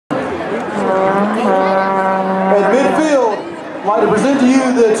I'd like to present to you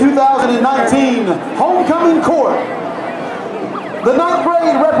the 2019 Homecoming Court. The 9th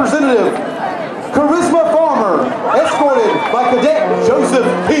grade representative, Charisma Farmer, escorted by Cadet Joseph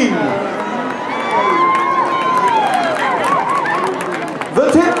King.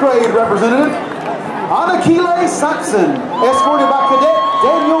 The 10th grade representative, Anakile Sampson, escorted by Cadet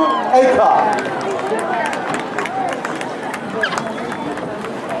Daniel Aycock.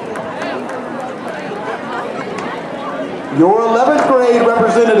 Your 11th grade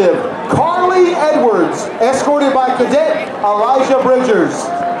representative, Carly Edwards, escorted by Cadet Elijah Bridgers.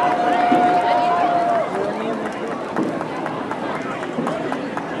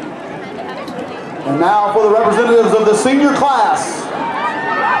 And now for the representatives of the senior class,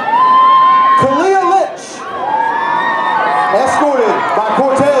 Kalia Litch, escorted by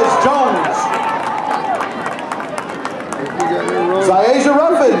Cortez Jones. Zayasia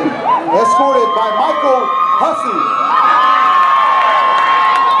Ruffin, escorted by Michael Hussey.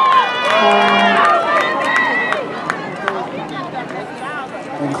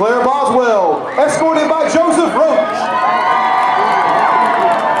 And Claire Boswell, escorted by Joseph Roach.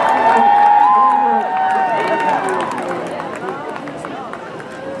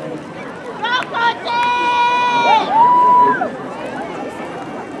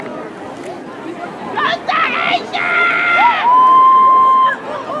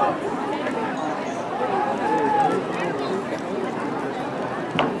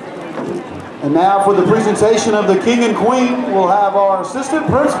 And now for the presentation of the King and Queen, we'll have our assistant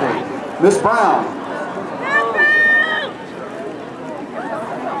principal, Miss Brown.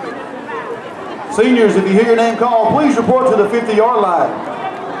 Seniors, if you hear your name called, please report to the 50-yard line.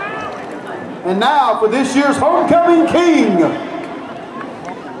 And now for this year's Homecoming King,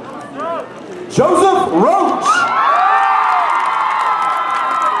 Joseph Roach.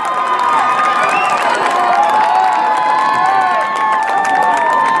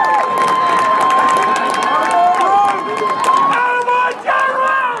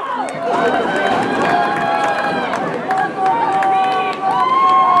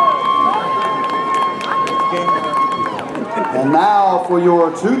 And now for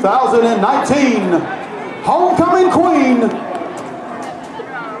your 2019 Homecoming Queen,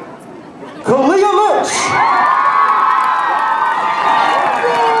 Kalia Litch.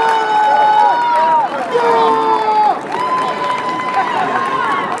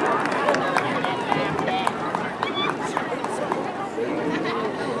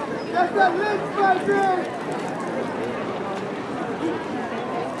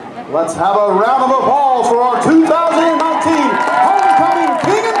 Let's have a round of applause for our 2019 Homecoming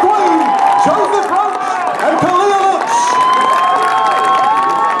King and Queen, Joseph Roach and Kalia Litch.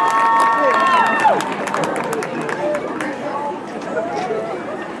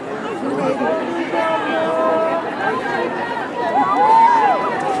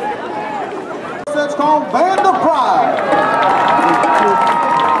 That's called Band of Pride.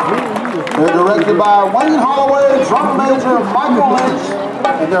 They're directed by Wayne Holloway, drum major Michael Lynch.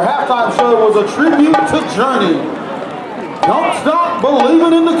 And their halftime show was a tribute to Journey. Don't stop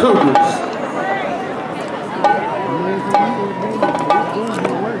believing in the Cougars.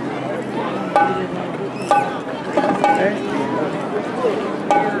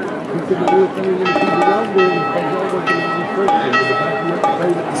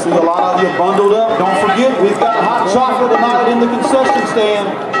 I see a lot of you bundled up. Don't forget, we've got hot chocolate tonight in the concession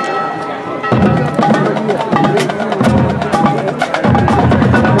stand.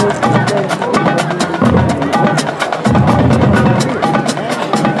 Basketball,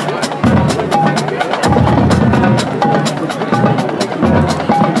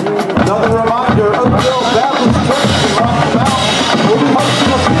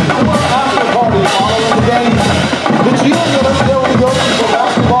 volleyball, with brothers, other games,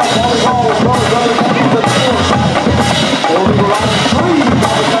 and sports. We'll be running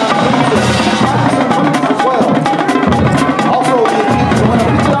 3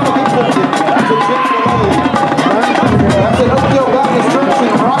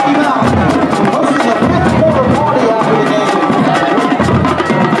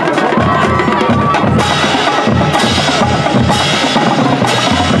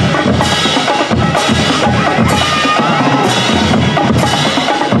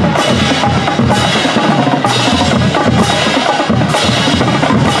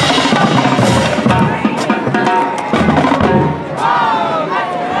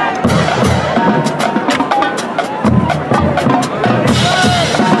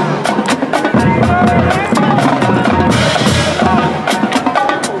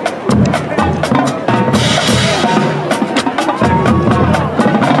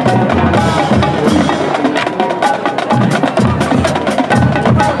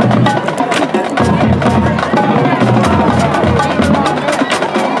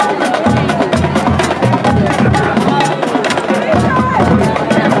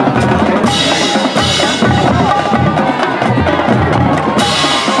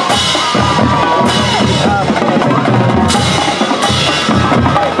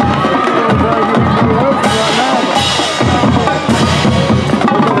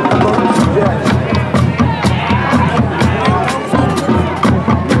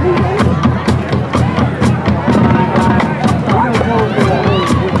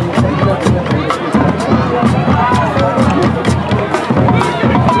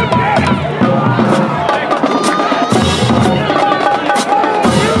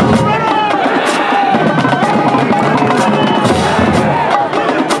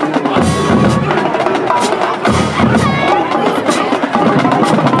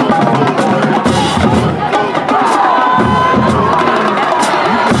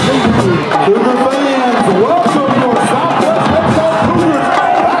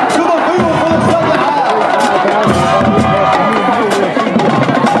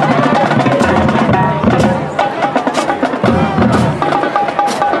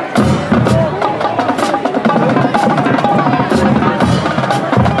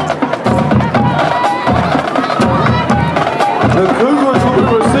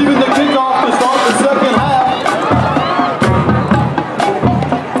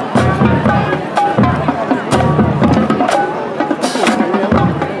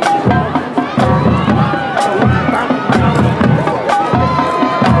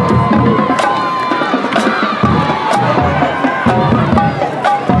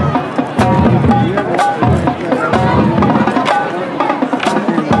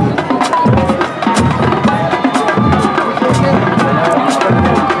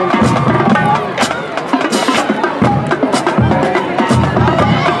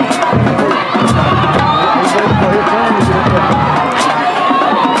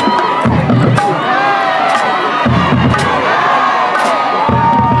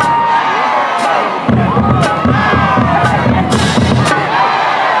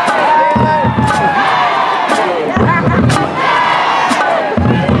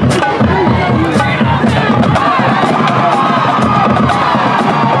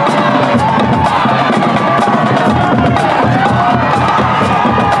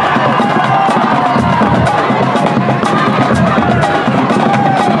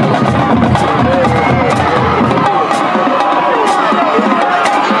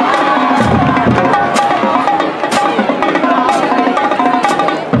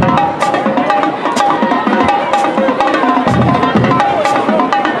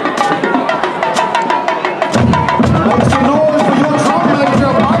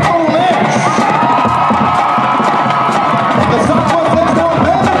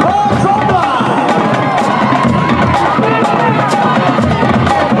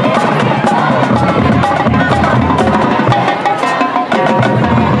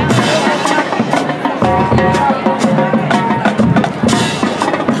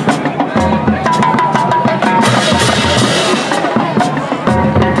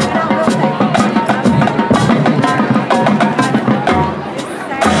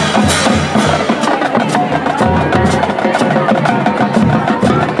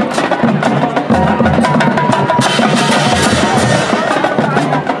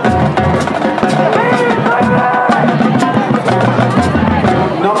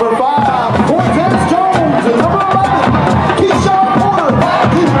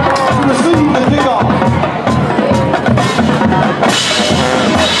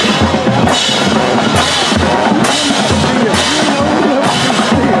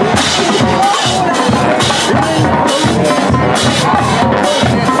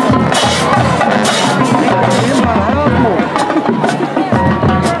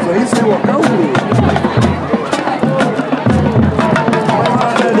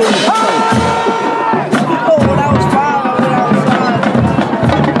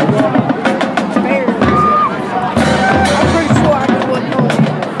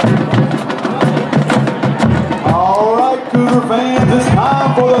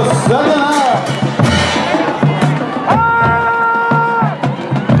 off for the second half.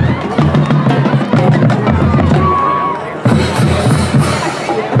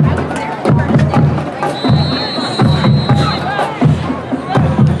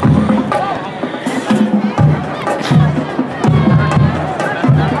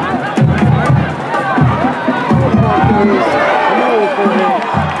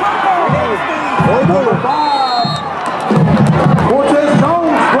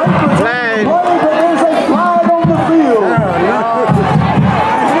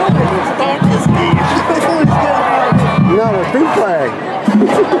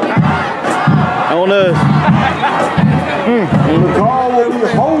 On us. The call will be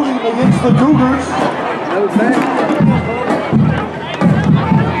holding against the Cougars.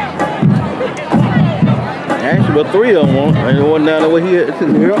 Actually, but 3 of them won. And the one down the way here. This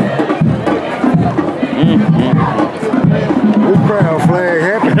crowd flag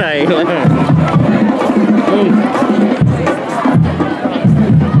happy.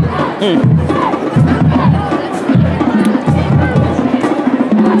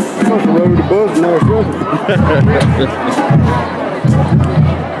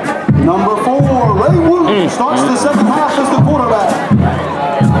 Number 4, Ray Wood starts the second half as the quarterback.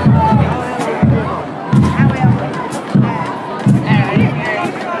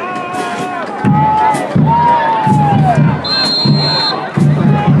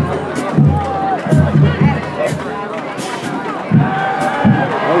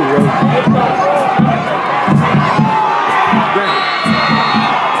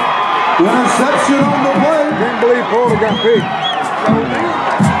 Interception on the play. Can't believe Porter got picked.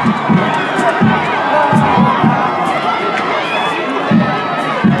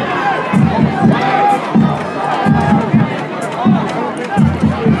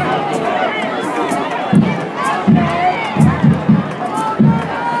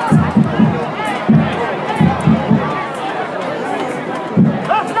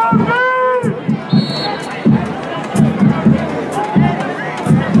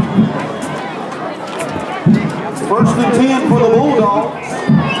 First and 10 for the Bulldogs.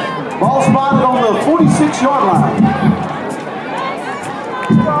 Ball spotted on the 46-yard line.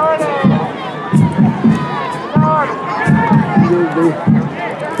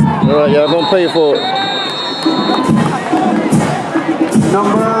 All right, y'all gonna pay for it.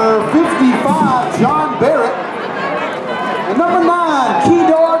 Number 55, John Barrett. And number 9,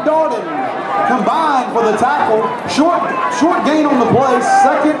 Kedar Darden. Combined for the tackle. Short gain on the play,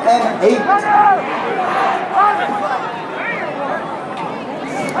 2nd and 8.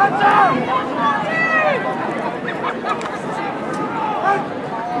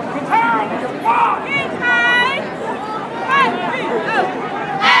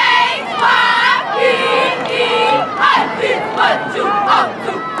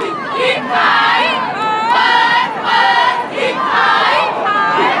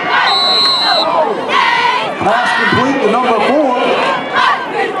 Pass complete to number 4.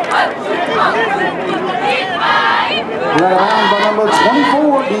 Led around by number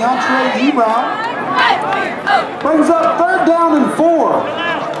 24, DeAndre Ebron. Brings up 3rd down and 4.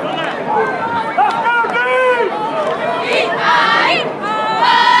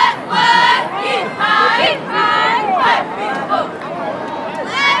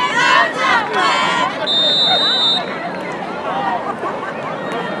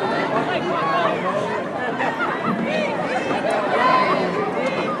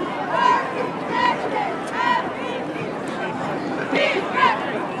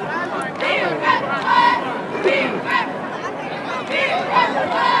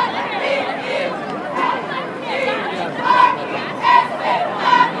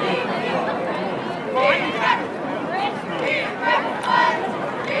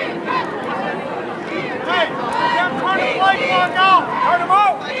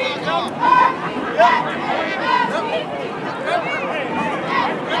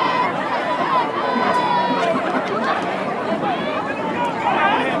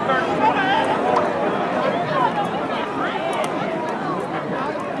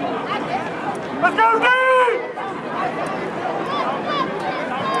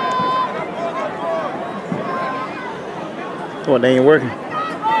 What, they ain't working?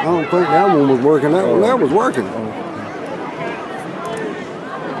 I don't think that one was working. That one there was working.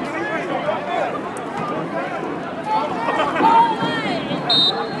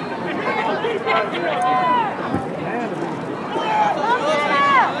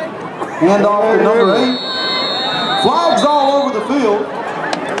 Hand off to number 8. Flags all over the field.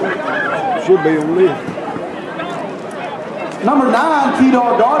 Should be on this. Number 9,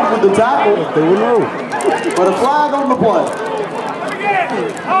 Kedar Darden with the tackle. They would know. But a flag on the play.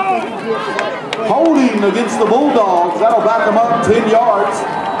 Holding against the Bulldogs. That'll back them up 10 yards.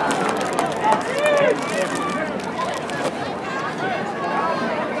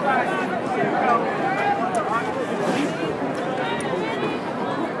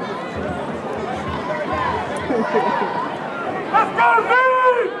 Let's go,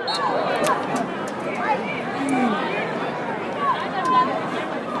 dude!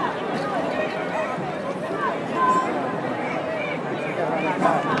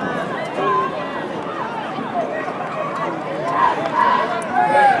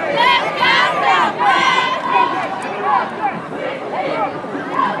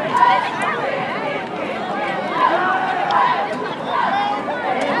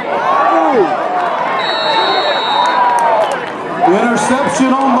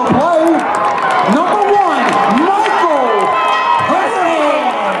 Interception on the play. Number 1, Michael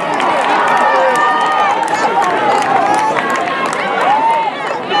Hussey.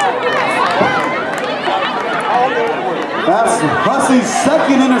 That's Hussey's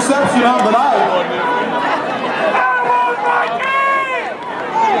second interception of the night.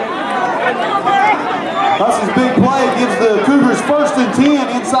 Hussey's big play gives the Cougars 1st and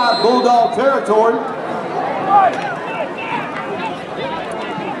 10 inside Bulldog territory.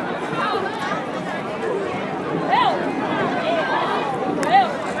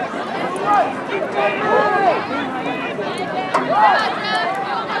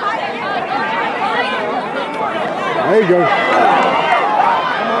 There you go.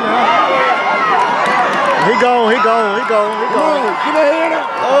 He gone. Get ahead.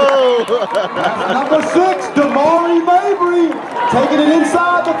 Oh. Number 6, Damari Mabry, taking it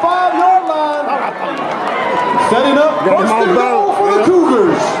inside the 5-yard line. Setting up 1st and goal for the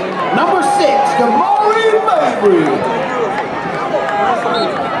Cougars. Number 6, Damari Mabry.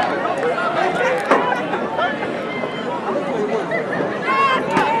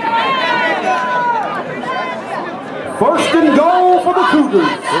 First and goal for the Cougars.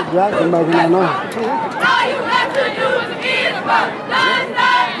 Jackson making that now. All you have to do is run.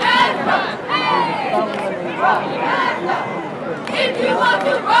 If you want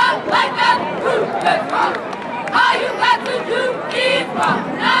to run like that, let's run. All you got to do is run.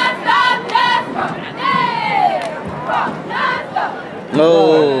 Non-stop, let's run. Run, non-stop.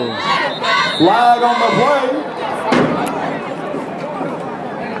 No. Flag on the play.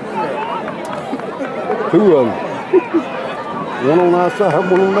 2 of them. One on our side,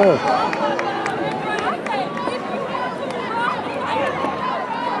 one on there.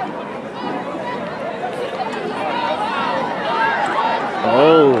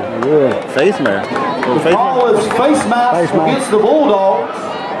 Oh, Yeah. face mask. Oh, The face call mask. is face mask Face mask. against the Bulldogs.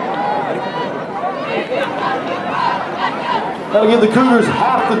 That'll give the Cougars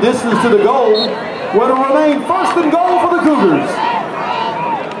half the distance to the goal. Will remain 1st and goal for the Cougars.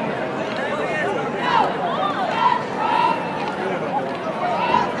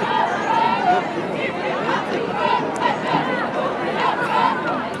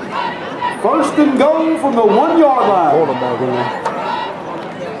 First and goal from the 1-yard line. Quarterback in there.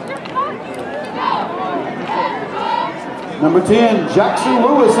 Number 10, Jackson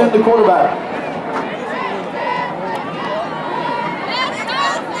Lewis in the quarterback.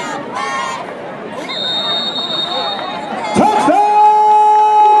 Touchdown!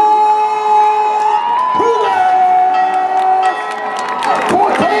 Cougars!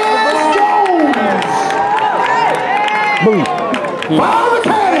 Cortez Jones! Boom. Fire the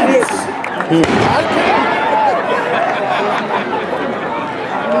cannons!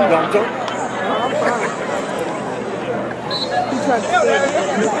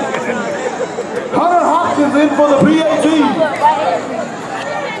 Hunter Hopkins in for the PAT.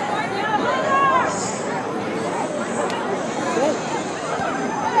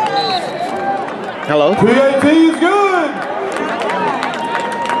 Hello. PAT is good.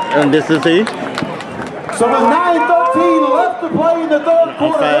 And this is he. So with 9:13 left to play in the 3rd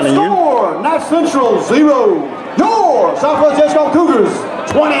quarter, the finding you. score, Nash Central 0. Your Southwest Edgecombe Cougars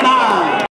 29.